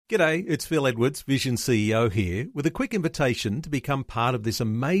G'day, it's Phil Edwards, Vision CEO here, with a quick invitation to become part of this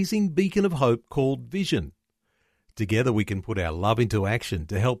amazing beacon of hope called Vision. Together we can put our love into action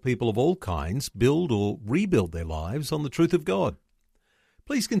to help people of all kinds build or rebuild their lives on the truth of God.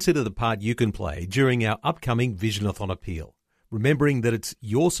 Please consider the part you can play during our upcoming Visionathon appeal, remembering that it's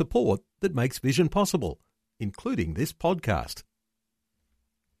your support that makes Vision possible, including this podcast.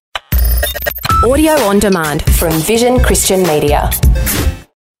 Audio on demand from Vision Christian Media.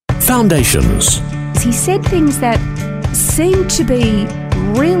 Foundations. He said things that seemed to be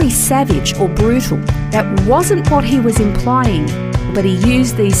really savage or brutal. That wasn't what he was implying, but he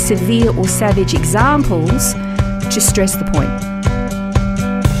used these severe or savage examples to stress the point.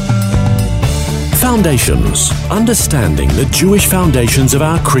 Foundations. Understanding the Jewish foundations of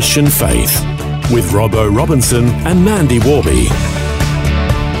our Christian faith. With Robbo Robinson and Mandy Warby.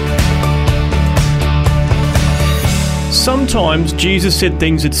 Sometimes Jesus said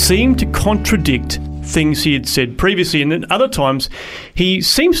things that seemed to contradict things he had said previously, and then other times he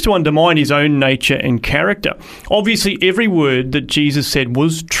seems to undermine his own nature and character. Obviously, every word that Jesus said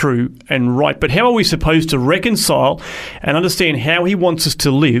was true and right, but how are we supposed to reconcile and understand how he wants us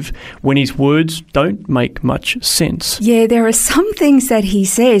to live when his words don't make much sense? Yeah, there are some things that he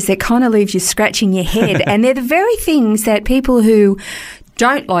says that kind of leaves you scratching your head, and they're the very things that people who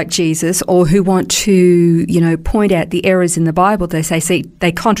don't like Jesus or who want to, point out the errors in the Bible, they say, see,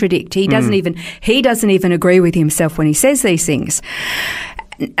 they contradict. He doesn't even agree with himself when he says these things.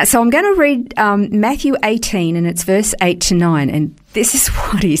 So I'm going to read Matthew 18, and it's verse 8 to 9, and this is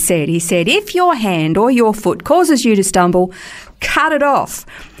what he said. He said, if your hand or your foot causes you to stumble, cut it off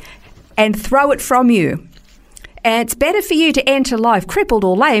and throw it from you. And it's better for you to enter life crippled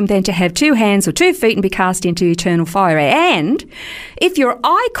or lame than to have 2 hands or 2 feet and be cast into eternal fire. And if your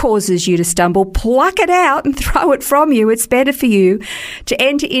eye causes you to stumble, pluck it out and throw it from you. It's better for you to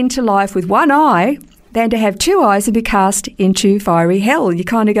enter into life with 1 eye than to have 2 eyes and be cast into fiery hell. You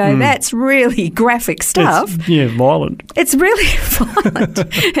kind of go, that's really graphic stuff. It's, violent. It's really violent.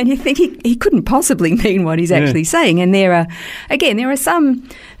 And you think he couldn't possibly mean what he's actually saying. And there are some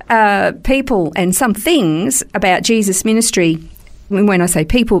people and some things about Jesus' ministry. When I say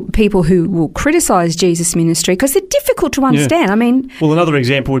people who will criticise Jesus' ministry, because they're difficult to understand. Yeah. I mean... Well, another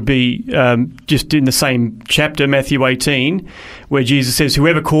example would be just in the same chapter, Matthew 18, where Jesus says,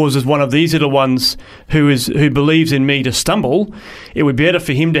 whoever causes one of these little ones who believes in me to stumble, it would be better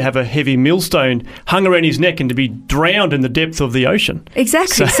for him to have a heavy millstone hung around his neck and to be drowned in the depth of the ocean.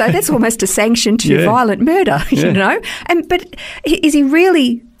 Exactly. So that's almost a sanction to violent murder, you know? But is he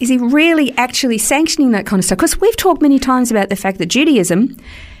really actually sanctioning that kind of stuff? Because we've talked many times about the fact that Judaism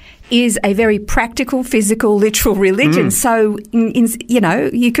is a very practical, physical, literal religion. So,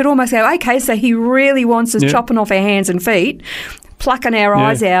 you could almost go, okay, so he really wants us chopping off our hands and feet, plucking our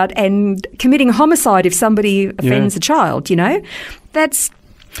eyes out and committing homicide if somebody offends a child, That's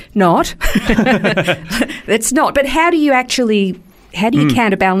not. That's not. But how do you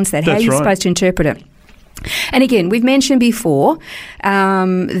counterbalance that? How are you supposed to interpret it? And again, we've mentioned before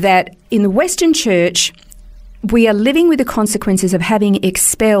that in the Western Church, we are living with the consequences of having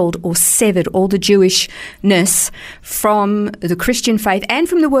expelled or severed all the Jewishness from the Christian faith and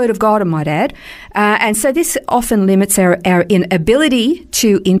from the Word of God, I might add. And so this often limits our inability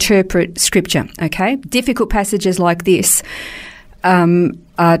to interpret Scripture, okay? Difficult passages like this are,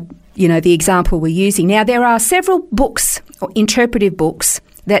 the example we're using. Now, there are several books, or interpretive books,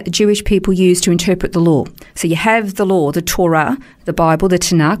 that the Jewish people use to interpret the law. So you have the law, the Torah, the Bible, the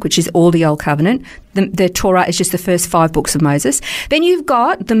Tanakh, which is all the Old Covenant. The Torah is just the first 5 books of Moses. Then you've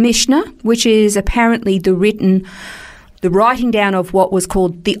got the Mishnah, which is apparently the writing down of what was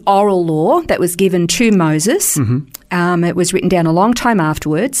called the oral law that was given to Moses. It was written down a long time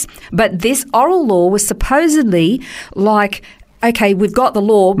afterwards. But this oral law was supposedly like, okay, we've got the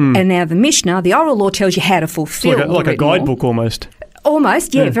law and now the Mishnah. The oral law tells you how to fulfill like a guidebook almost.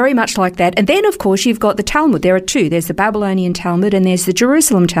 Almost, very much like that. And then, of course, you've got the Talmud. There are 2. There's the Babylonian Talmud and there's the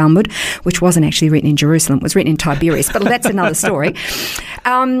Jerusalem Talmud, which wasn't actually written in Jerusalem. It was written in Tiberias, but that's another story.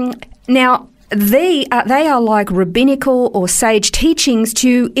 Now, they are like rabbinical or sage teachings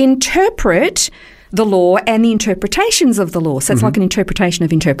to interpret the law and the interpretations of the law. So it's like an interpretation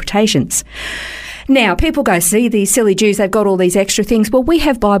of interpretations. Now, people go, see, these silly Jews, they've got all these extra things. Well, we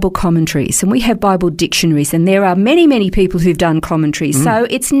have Bible commentaries and we have Bible dictionaries, and there are many, many people who've done commentaries. So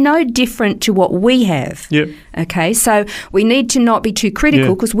it's no different to what we have. Yep. Okay, so we need to not be too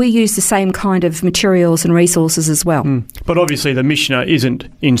critical because we use the same kind of materials and resources as well. But obviously the Mishnah isn't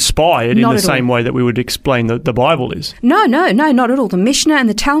inspired in the same way that we would explain that the Bible is. No, not at all. The Mishnah and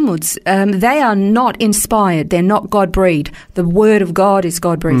the Talmuds, they are not inspired. They're not God-breathed. The Word of God is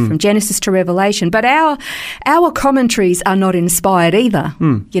God-breathed from Genesis to Revelation. But our commentaries are not inspired either.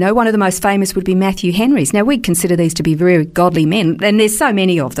 You know, one of the most famous would be Matthew Henry's. Now, we consider these to be very godly men, and there's so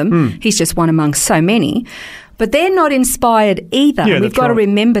many of them. He's just one among so many. But they're not inspired either. Yeah, we've got to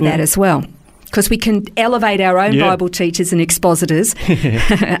remember that as well, because we can elevate our own Bible teachers and expositors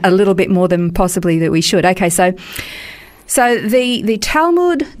a little bit more than possibly that we should. Okay, so the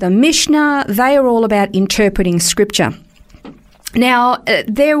Talmud, the Mishnah, they are all about interpreting Scripture. Now,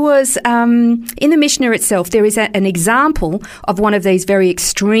 there was, in the Mishnah itself, there is an example of one of these very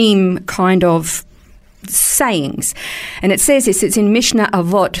extreme kind of sayings. And it says this, it's in Mishnah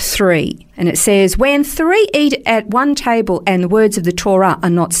Avot 3. And it says, when three eat at one table and the words of the Torah are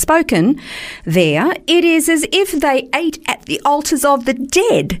not spoken there, it is as if they ate at the altars of the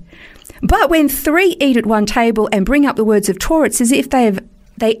dead. But when three eat at one table and bring up the words of Torah, it's as if they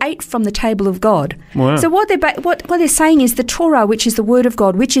ate from the table of God. Wow. So what they're saying is the Torah, which is the Word of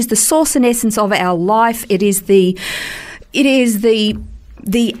God, which is the source and essence of our life. It is the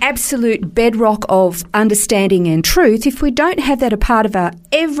absolute bedrock of understanding and truth. If we don't have that a part of our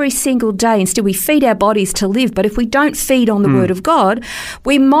every single day, instead we feed our bodies to live, but if we don't feed on the Word of God,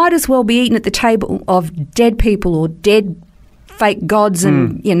 we might as well be eating at the table of dead people or dead fake gods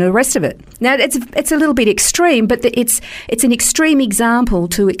and the rest of it. Now, it's a little bit extreme, but it's an extreme example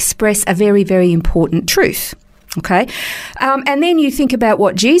to express a very, very important truth. Okay, and then you think about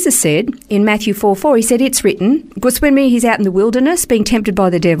what Jesus said in Matthew 4:4. He said, it's written, because when he's out in the wilderness being tempted by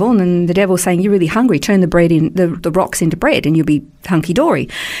the devil, and then the devil's saying, you're really hungry, turn the rocks into bread and you'll be hunky-dory.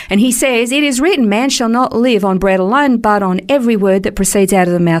 And he says, it is written, man shall not live on bread alone, but on every word that proceeds out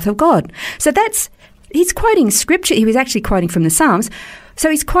of the mouth of God. So he's quoting Scripture. He was actually quoting from the Psalms. So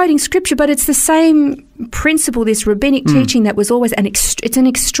he's quoting Scripture, but it's the same principle, this rabbinic teaching that was always it's an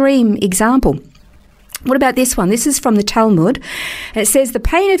extreme example. What about this one? This is from the Talmud. And it says, the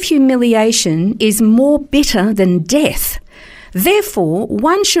pain of humiliation is more bitter than death. Therefore,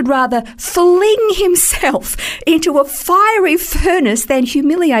 one should rather fling himself into a fiery furnace than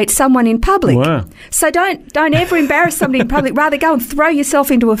humiliate someone in public. Wow. So don't ever embarrass somebody in public. Rather go and throw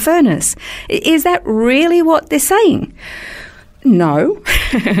yourself into a furnace. Is that really what they're saying? No.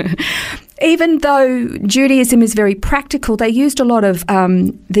 Even though Judaism is very practical, they used a lot of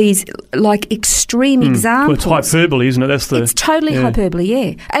these like extreme examples. Well, it's hyperbole, isn't it? It's totally hyperbole,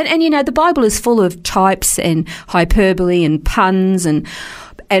 yeah. And the Bible is full of types and hyperbole and puns and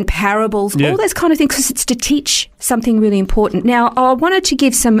parables, all those kind of things, because it's to teach something really important. Now, I wanted to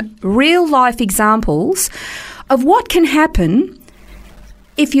give some real-life examples of what can happen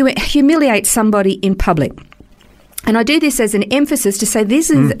if you humiliate somebody in public. And I do this as an emphasis to say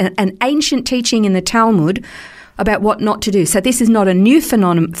this is an ancient teaching in the Talmud about what not to do. So this is not a new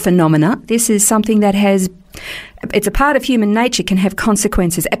phenomena. This is something that it's a part of human nature, can have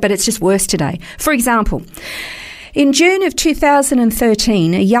consequences, but it's just worse today. For example, in June of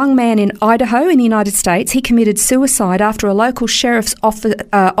 2013, a young man in Idaho in the United States, he committed suicide after a local sheriff's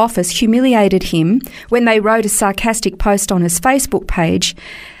office humiliated him when they wrote a sarcastic post on his Facebook page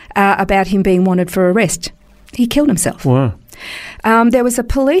about him being wanted for arrest. He killed himself. Wow. There was a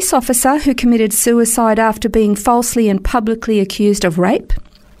police officer who committed suicide after being falsely and publicly accused of rape.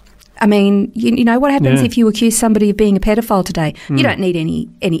 I mean, you know what happens if you accuse somebody of being a pedophile today? You don't need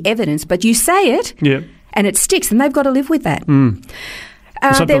any evidence, but you say it and it sticks, and they've got to live with that.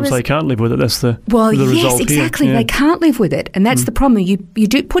 Sometimes they can't live with it. That's the result yes, exactly. Here. They can't live with it, and that's the problem. You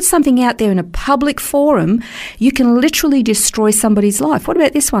do put something out there in a public forum, you can literally destroy somebody's life. What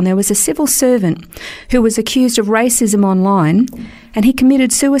about this one? There was a civil servant who was accused of racism online, and he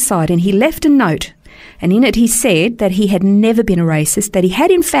committed suicide, and he left a note. And in it he said that he had never been a racist, that he had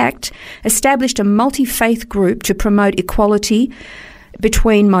in fact established a multi-faith group to promote equality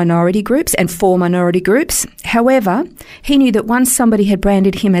between minority groups and for minority groups. However, he knew that once somebody had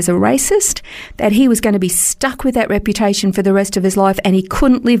branded him as a racist, that he was going to be stuck with that reputation for the rest of his life, and he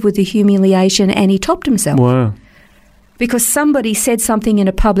couldn't live with the humiliation, and he topped himself. Wow. Because somebody said something in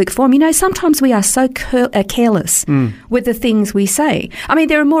a public forum. You know, sometimes we are so careless with the things we say. I mean,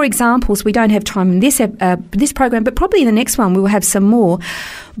 there are more examples. We don't have time in this program, but probably in the next one we will have some more.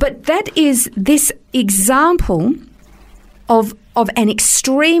 But that is this example of an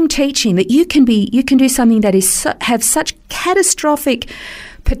extreme teaching that you can do something that is have such catastrophic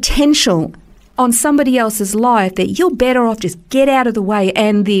potential on somebody else's life that you're better off just get out of the way.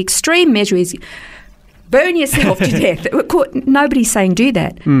 And the extreme measure is burn yourself to death. Nobody's saying do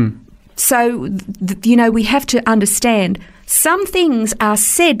that. So, we have to understand some things are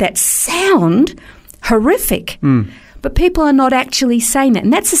said that sound horrific, but people are not actually saying that.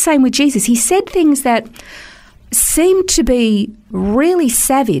 And that's the same with Jesus. He said things that seemed to be really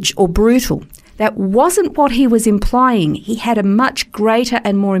savage or brutal. That wasn't what he was implying. He had a much greater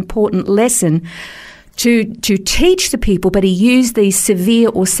and more important lesson to teach the people, but he used these severe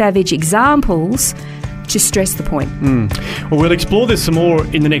or savage examples to stress the point. Well, we'll explore this some more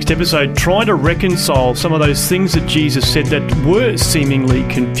in the next episode, trying to reconcile some of those things that Jesus said that were seemingly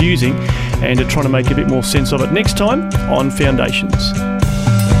confusing and to try to make a bit more sense of it next time on Foundations.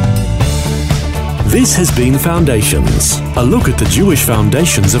 This has been Foundations, a look at the Jewish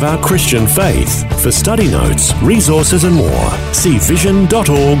foundations of our Christian faith. For study notes, resources and more, see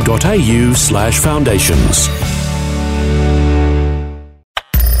vision.org.au/foundations.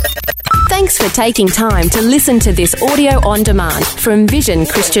 Thanks for taking time to listen to this audio on demand from Vision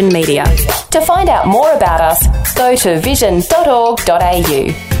Christian Media. To find out more about us, go to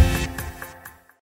vision.org.au.